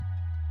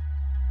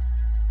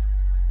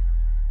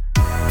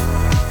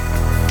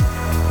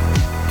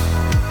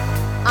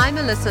I'm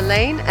Melissa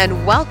Lane,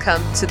 and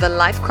welcome to the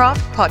Lifecraft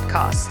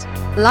podcast.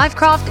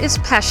 Lifecraft is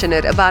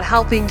passionate about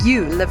helping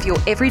you live your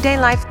everyday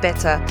life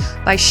better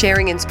by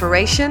sharing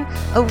inspiration,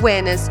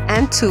 awareness,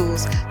 and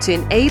tools to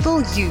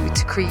enable you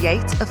to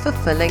create a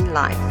fulfilling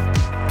life.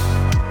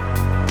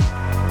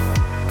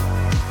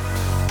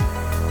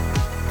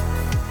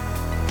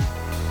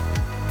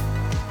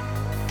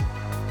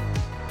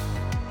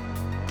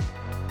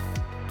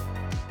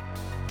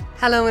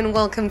 Hello and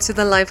welcome to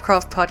the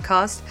Lifecraft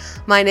podcast.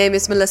 My name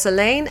is Melissa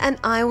Lane and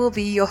I will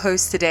be your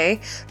host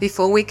today.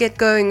 Before we get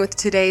going with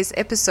today's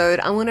episode,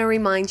 I want to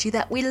remind you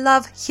that we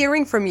love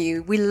hearing from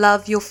you. We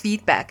love your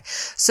feedback.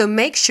 So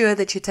make sure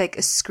that you take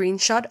a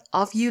screenshot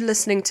of you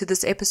listening to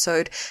this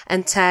episode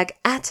and tag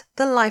at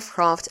the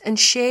Lifecraft and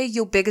share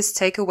your biggest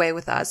takeaway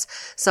with us.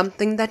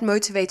 Something that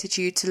motivated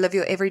you to live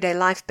your everyday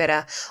life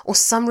better, or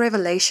some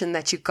revelation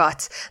that you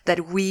got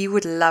that we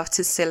would love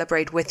to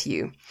celebrate with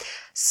you.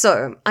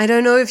 So, I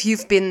don't know if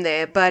you've been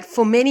there, but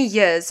for many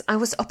years, I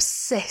was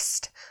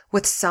obsessed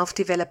with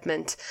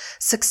self-development,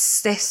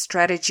 success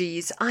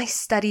strategies. I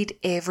studied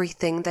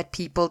everything that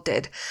people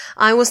did.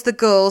 I was the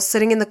girl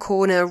sitting in the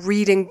corner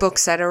reading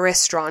books at a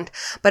restaurant,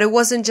 but it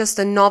wasn't just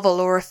a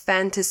novel or a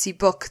fantasy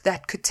book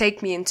that could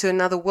take me into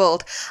another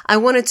world. I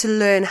wanted to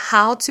learn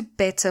how to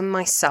better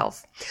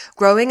myself.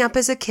 Growing up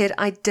as a kid,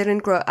 I didn't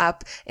grow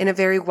up in a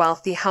very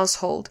wealthy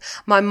household.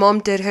 My mom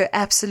did her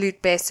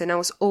absolute best, and I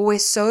was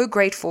always so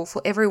grateful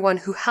for everyone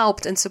who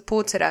helped and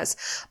supported us.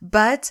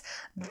 But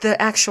the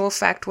actual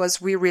fact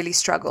was we really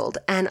struggled,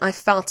 and I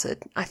felt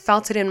it. I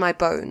felt it in my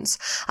bones.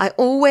 I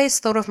always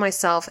thought of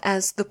myself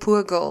as the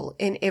poor girl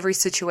in every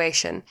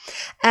situation.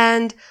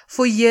 And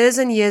for years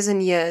and years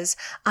and years,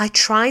 I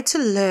tried to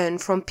learn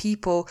from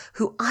people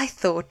who I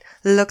thought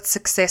looked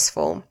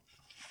successful,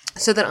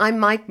 so that I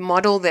might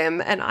model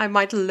them and I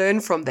might learn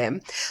from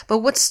them. But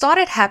what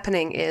started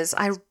happening is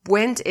I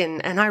went in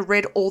and I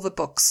read all the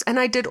books and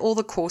I did all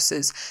the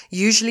courses,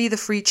 usually the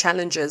free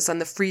challenges and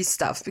the free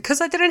stuff,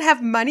 because I didn't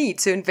have money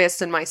to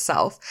invest in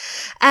myself.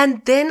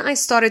 And then I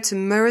started to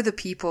mirror the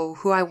people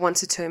who I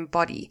wanted to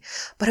embody.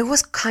 But it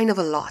was kind of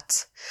a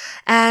lot.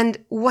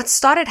 And what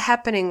started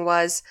happening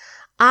was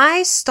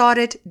I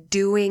started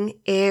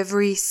doing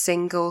every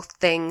single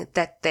thing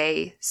that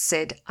they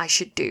said I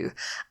should do.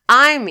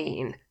 I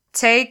mean,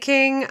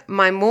 taking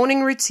my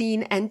morning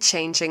routine and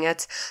changing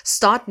it,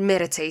 start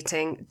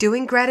meditating,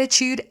 doing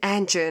gratitude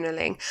and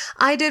journaling.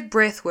 I did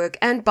breath work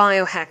and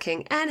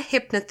biohacking and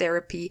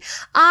hypnotherapy.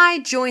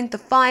 I joined the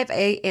 5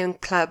 a.m.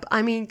 club.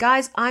 I mean,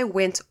 guys, I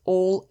went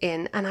all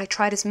in and I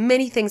tried as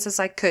many things as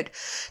I could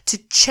to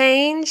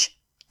change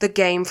the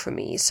game for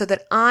me so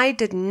that I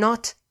did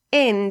not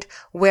end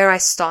where I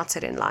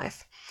started in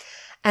life.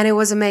 And it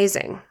was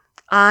amazing.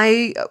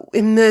 I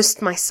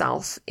immersed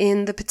myself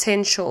in the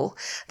potential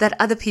that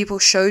other people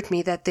showed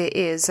me that there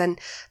is. And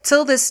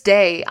till this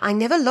day, I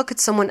never look at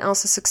someone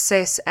else's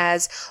success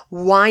as,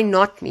 why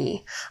not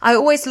me? I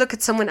always look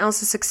at someone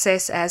else's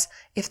success as,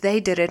 if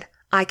they did it,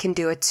 I can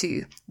do it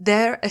too.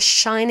 They're a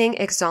shining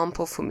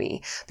example for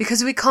me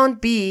because we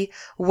can't be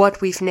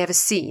what we've never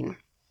seen.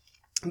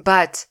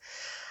 But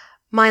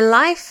my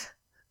life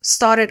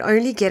started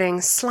only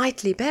getting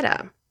slightly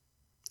better.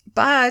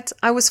 But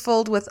I was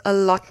filled with a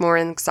lot more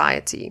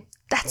anxiety.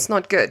 That's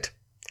not good.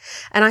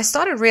 And I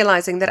started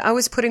realizing that I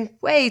was putting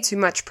way too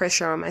much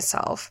pressure on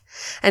myself.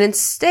 And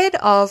instead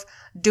of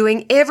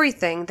doing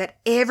everything that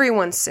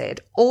everyone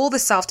said, all the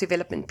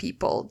self-development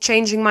people,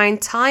 changing my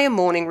entire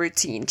morning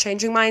routine,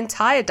 changing my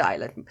entire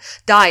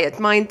diet,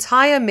 my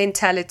entire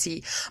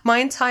mentality, my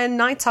entire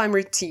nighttime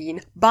routine,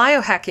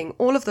 biohacking,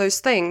 all of those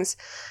things,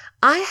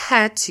 I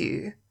had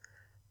to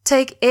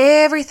take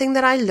everything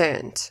that I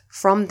learned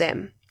from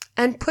them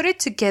and put it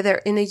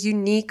together in a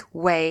unique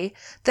way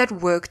that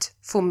worked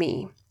for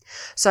me.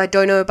 So I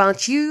don't know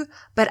about you,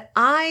 but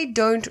I'm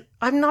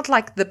not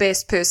like the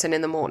best person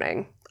in the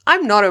morning.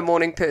 I'm not a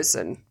morning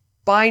person,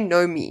 by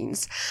no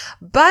means.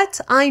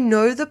 But I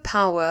know the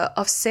power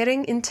of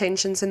setting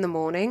intentions in the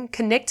morning,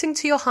 connecting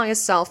to your higher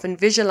self and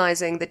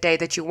visualizing the day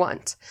that you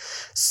want.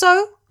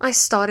 So I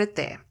started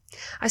there.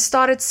 I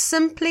started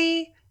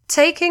simply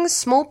taking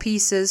small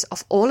pieces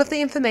of all of the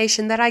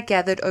information that I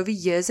gathered over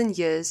years and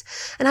years,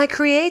 and I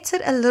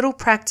created a little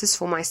practice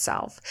for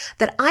myself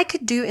that I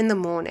could do in the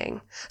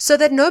morning so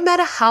that no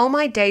matter how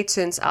my day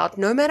turns out,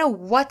 no matter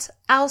what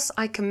else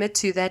I commit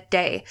to that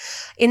day,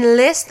 in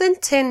less than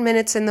 10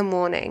 minutes in the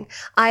morning,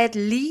 I at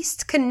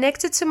least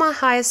connected to my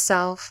higher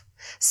self,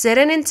 set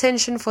an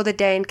intention for the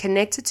day and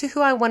connected to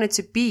who I wanted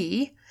to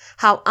be,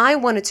 how I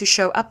wanted to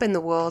show up in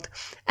the world,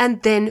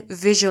 and then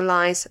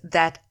visualize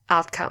that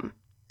outcome.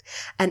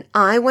 And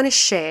I want to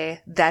share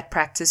that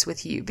practice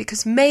with you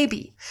because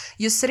maybe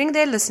you're sitting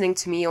there listening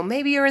to me, or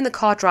maybe you're in the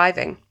car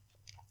driving.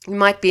 You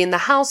might be in the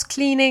house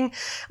cleaning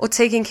or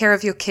taking care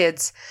of your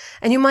kids.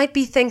 And you might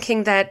be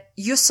thinking that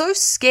you're so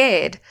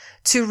scared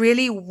to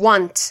really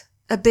want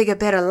a bigger,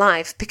 better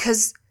life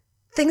because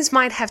things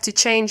might have to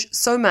change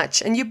so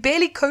much and you're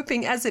barely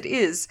coping as it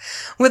is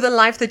with the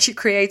life that you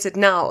created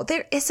now.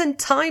 There isn't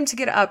time to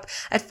get up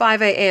at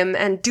 5 a.m.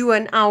 and do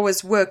an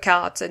hour's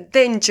workout and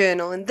then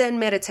journal and then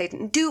meditate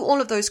and do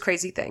all of those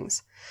crazy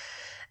things.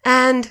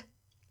 And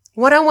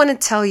what I want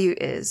to tell you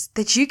is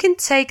that you can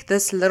take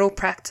this little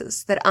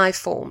practice that I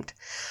formed.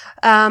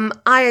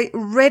 I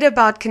read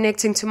about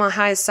connecting to my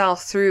higher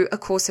self through A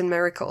Course in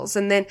Miracles.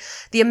 And then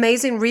the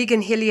amazing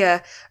Regan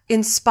Hillier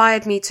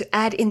inspired me to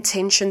add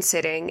intention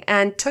setting.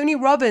 And Tony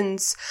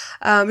Robbins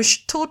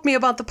taught me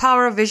about the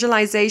power of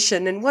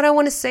visualization. And what I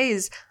want to say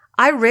is,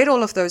 I read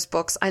all of those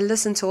books. I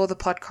listened to all the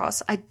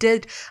podcasts. I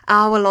did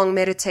hour-long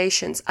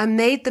meditations. I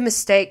made the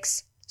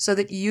mistakes so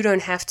that you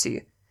don't have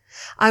to.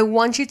 I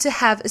want you to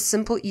have a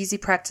simple, easy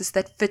practice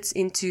that fits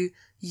into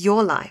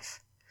your life.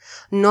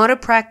 Not a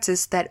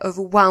practice that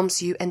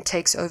overwhelms you and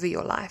takes over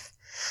your life.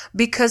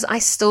 Because I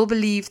still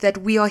believe that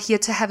we are here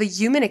to have a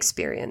human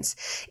experience.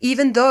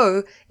 Even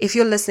though, if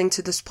you're listening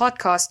to this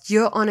podcast,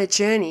 you're on a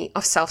journey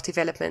of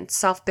self-development,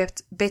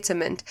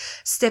 self-betterment,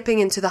 stepping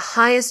into the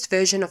highest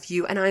version of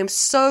you. And I am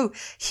so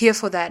here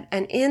for that.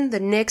 And in the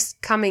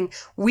next coming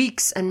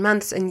weeks and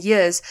months and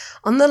years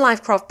on the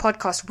Lifecraft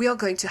podcast, we are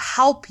going to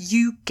help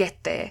you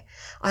get there.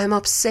 I am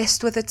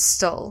obsessed with it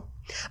still.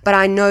 But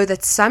I know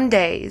that some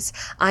days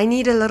I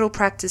need a little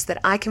practice that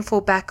I can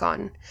fall back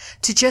on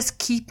to just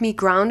keep me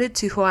grounded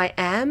to who I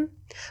am,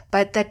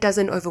 but that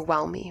doesn't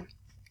overwhelm me.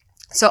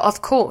 So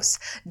of course,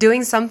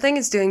 doing something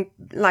is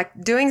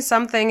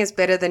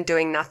better than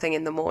doing nothing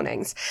in the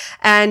mornings.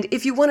 And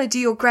if you want to do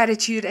your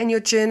gratitude and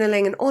your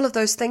journaling and all of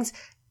those things,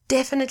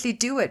 definitely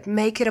do it.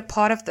 Make it a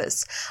part of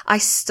this. I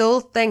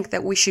still think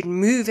that we should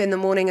move in the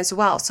morning as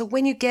well. So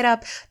when you get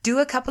up, do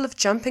a couple of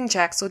jumping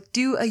jacks or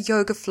do a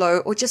yoga flow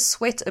or just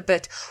sweat a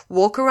bit,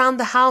 walk around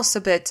the house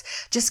a bit,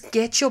 just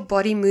get your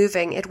body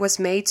moving. It was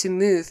made to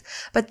move.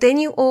 But then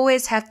you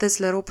always have this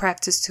little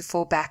practice to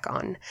fall back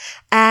on.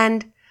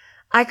 And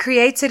I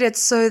created it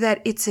so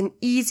that it's an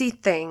easy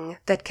thing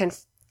that can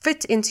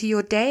fit into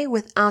your day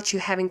without you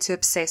having to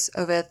obsess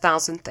over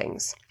 1,000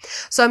 things.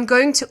 So I'm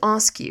going to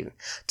ask you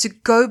to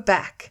go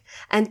back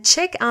and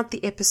check out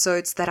the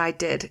episodes that I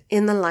did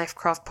in the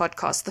Lifecraft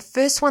podcast. The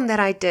first one that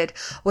I did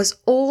was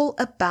all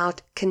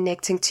about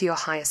connecting to your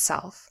higher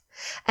self.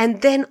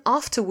 And then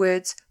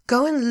afterwards,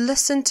 go and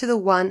listen to the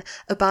one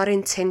about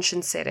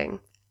intention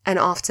setting. And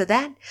after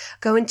that,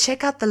 go and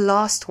check out the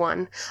last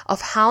one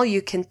of how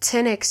you can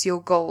 10x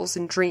your goals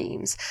and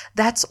dreams.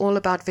 That's all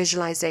about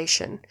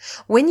visualization.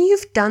 When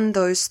you've done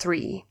those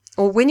three,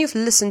 or when you've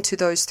listened to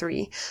those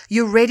three,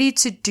 you're ready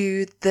to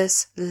do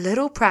this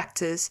little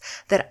practice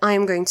that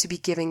I'm going to be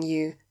giving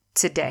you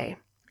today.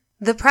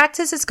 The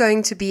practice is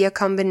going to be a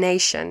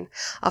combination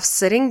of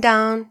sitting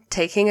down,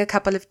 taking a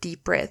couple of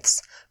deep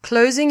breaths,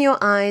 closing your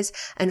eyes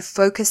and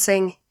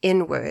focusing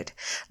inward.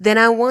 Then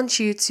I want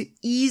you to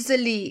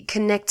easily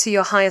connect to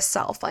your higher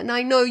self. And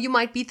I know you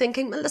might be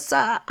thinking,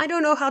 Melissa, I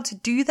don't know how to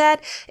do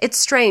that. It's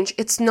strange.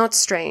 It's not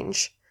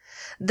strange.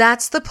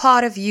 That's the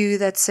part of you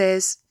that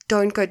says,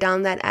 don't go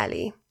down that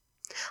alley.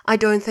 I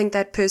don't think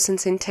that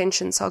person's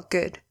intentions are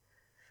good.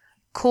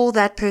 Call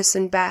that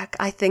person back.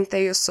 I think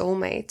they're your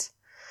soulmate.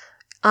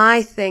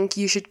 I think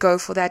you should go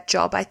for that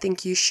job. I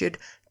think you should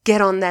get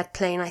on that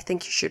plane. I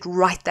think you should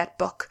write that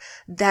book.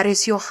 That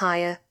is your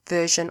higher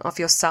version of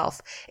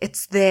yourself.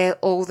 It's there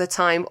all the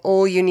time.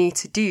 All you need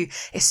to do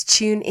is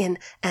tune in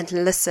and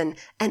listen.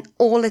 And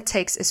all it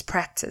takes is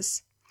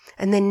practice.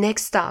 And then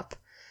next up,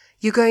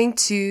 you're going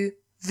to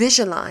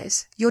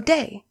visualize your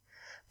day,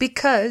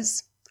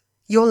 because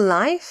your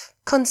life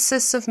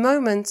consists of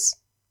moments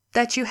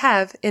that you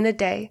have in a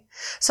day.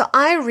 So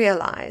I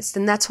realized,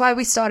 and that's why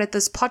we started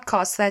this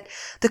podcast, that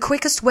the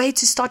quickest way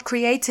to start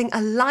creating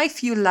a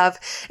life you love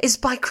is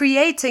by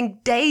creating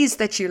days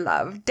that you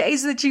love,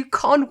 days that you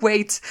can't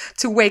wait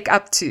to wake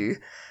up to.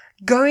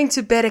 Going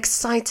to bed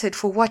excited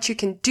for what you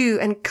can do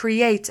and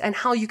create and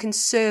how you can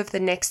serve the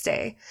next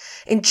day.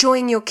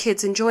 Enjoying your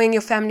kids, enjoying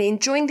your family,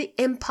 enjoying the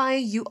empire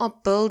you are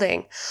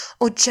building,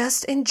 or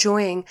just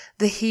enjoying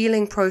the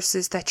healing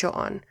process that you're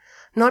on.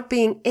 Not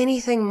being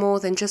anything more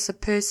than just a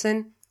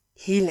person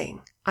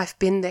healing. I've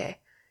been there.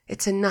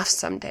 It's enough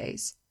some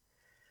days.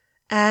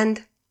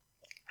 And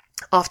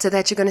after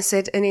that, you're going to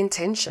set an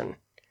intention.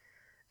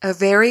 A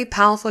very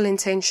powerful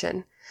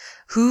intention.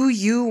 Who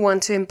you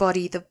want to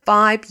embody, the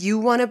vibe you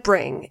want to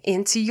bring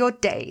into your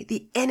day,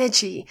 the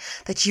energy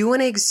that you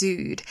want to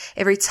exude.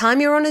 Every time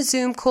you're on a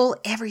Zoom call,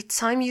 every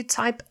time you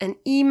type an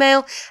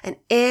email, and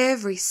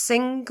every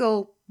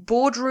single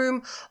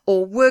boardroom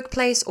or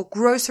workplace or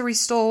grocery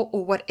store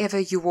or whatever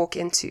you walk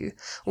into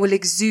will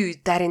exude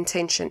that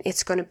intention.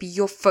 It's going to be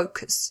your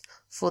focus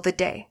for the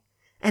day.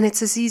 And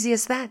it's as easy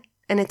as that.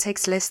 And it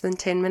takes less than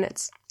 10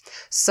 minutes.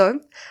 So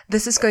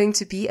this is going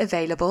to be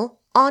available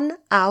on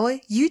our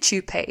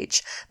YouTube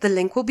page. The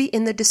link will be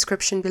in the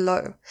description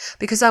below,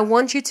 because I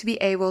want you to be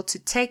able to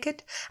take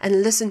it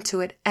and listen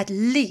to it at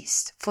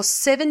least for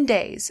 7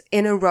 days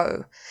in a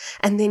row,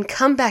 and then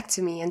come back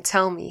to me and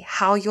tell me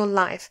how your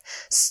life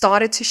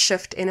started to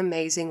shift in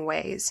amazing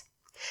ways.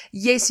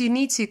 Yes, you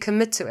need to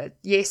commit to it.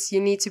 Yes, you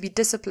need to be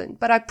disciplined.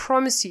 But I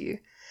promise you,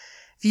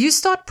 if you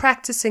start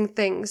practicing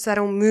things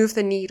that'll move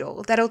the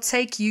needle, that'll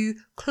take you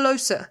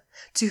closer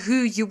to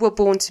who you were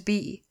born to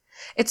be,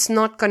 it's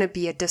not going to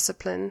be a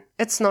discipline.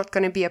 It's not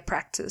going to be a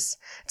practice.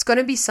 It's going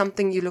to be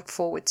something you look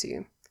forward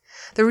to.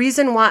 The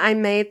reason why I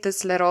made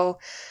this little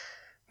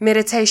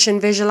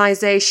meditation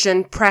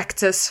visualization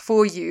practice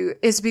for you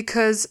is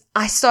because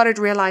I started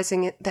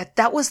realizing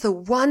that was the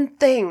one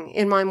thing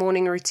in my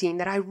morning routine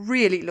that I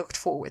really looked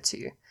forward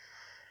to.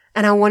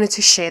 And I wanted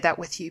to share that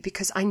with you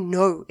because I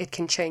know it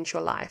can change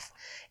your life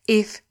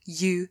if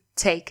you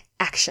take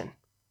action.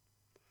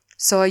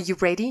 So are you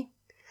ready?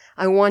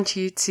 I want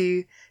you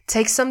to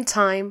take some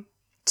time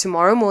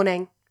tomorrow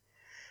morning,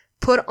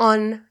 put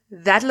on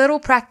that little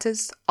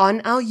practice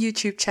on our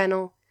YouTube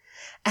channel,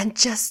 and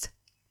just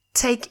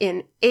take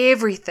in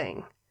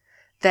everything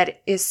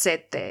that is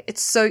said there.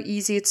 It's so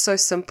easy, it's so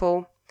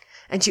simple,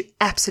 and you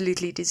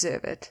absolutely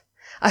deserve it.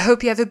 I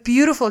hope you have a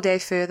beautiful day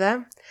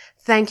further.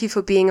 Thank you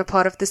for being a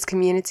part of this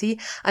community.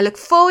 I look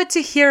forward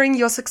to hearing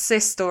your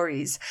success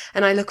stories,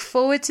 and I look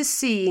forward to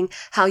seeing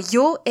how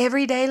your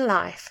everyday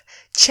life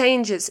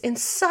changes in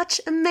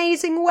such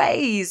amazing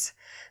ways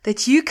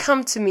that you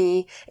come to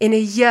me in a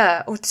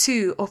year or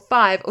 2 or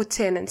 5 or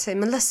 10 and say,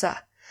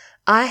 Melissa,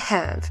 I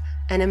have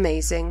an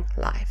amazing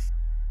life.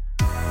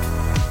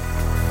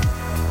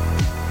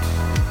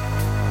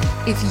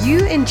 If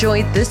you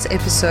enjoyed this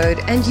episode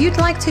and you'd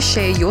like to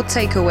share your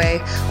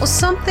takeaway or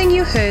something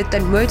you heard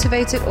that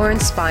motivated or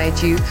inspired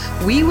you,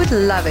 we would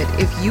love it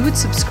if you would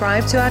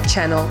subscribe to our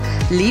channel,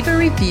 leave a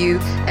review,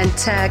 and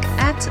tag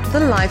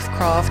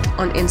 @TheLifeCraft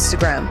on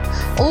Instagram.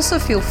 Also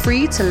feel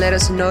free to let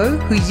us know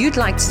who you'd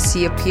like to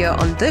see appear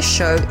on this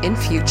show in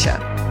future.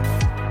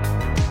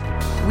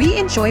 We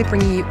enjoy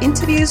bringing you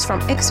interviews from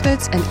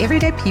experts and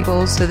everyday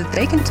people so that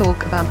they can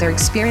talk about their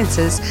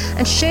experiences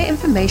and share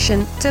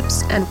information,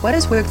 tips, and what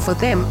has worked for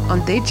them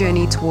on their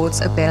journey towards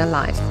a better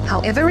life.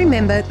 However,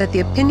 remember that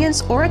the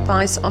opinions or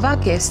advice of our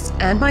guests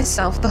and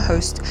myself, the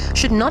host,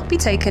 should not be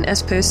taken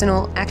as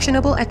personal,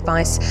 actionable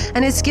advice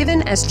and is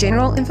given as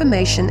general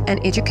information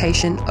and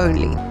education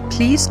only.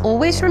 Please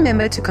always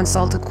remember to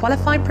consult a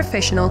qualified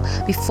professional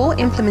before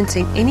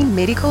implementing any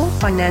medical,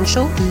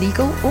 financial,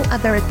 legal, or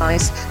other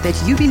advice that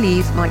you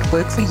believe might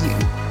work for you.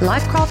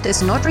 Lifecraft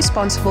is not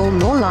responsible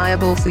nor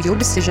liable for your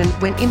decision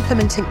when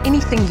implementing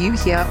anything you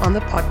hear on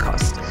the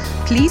podcast.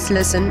 Please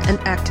listen and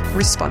act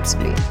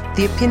responsibly.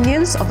 The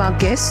opinions of our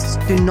guests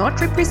do not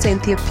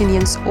represent the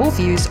opinions or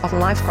views of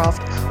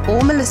Lifecraft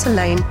or Melissa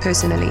Lane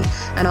personally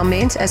and are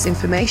meant as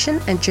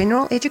information and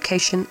general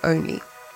education only.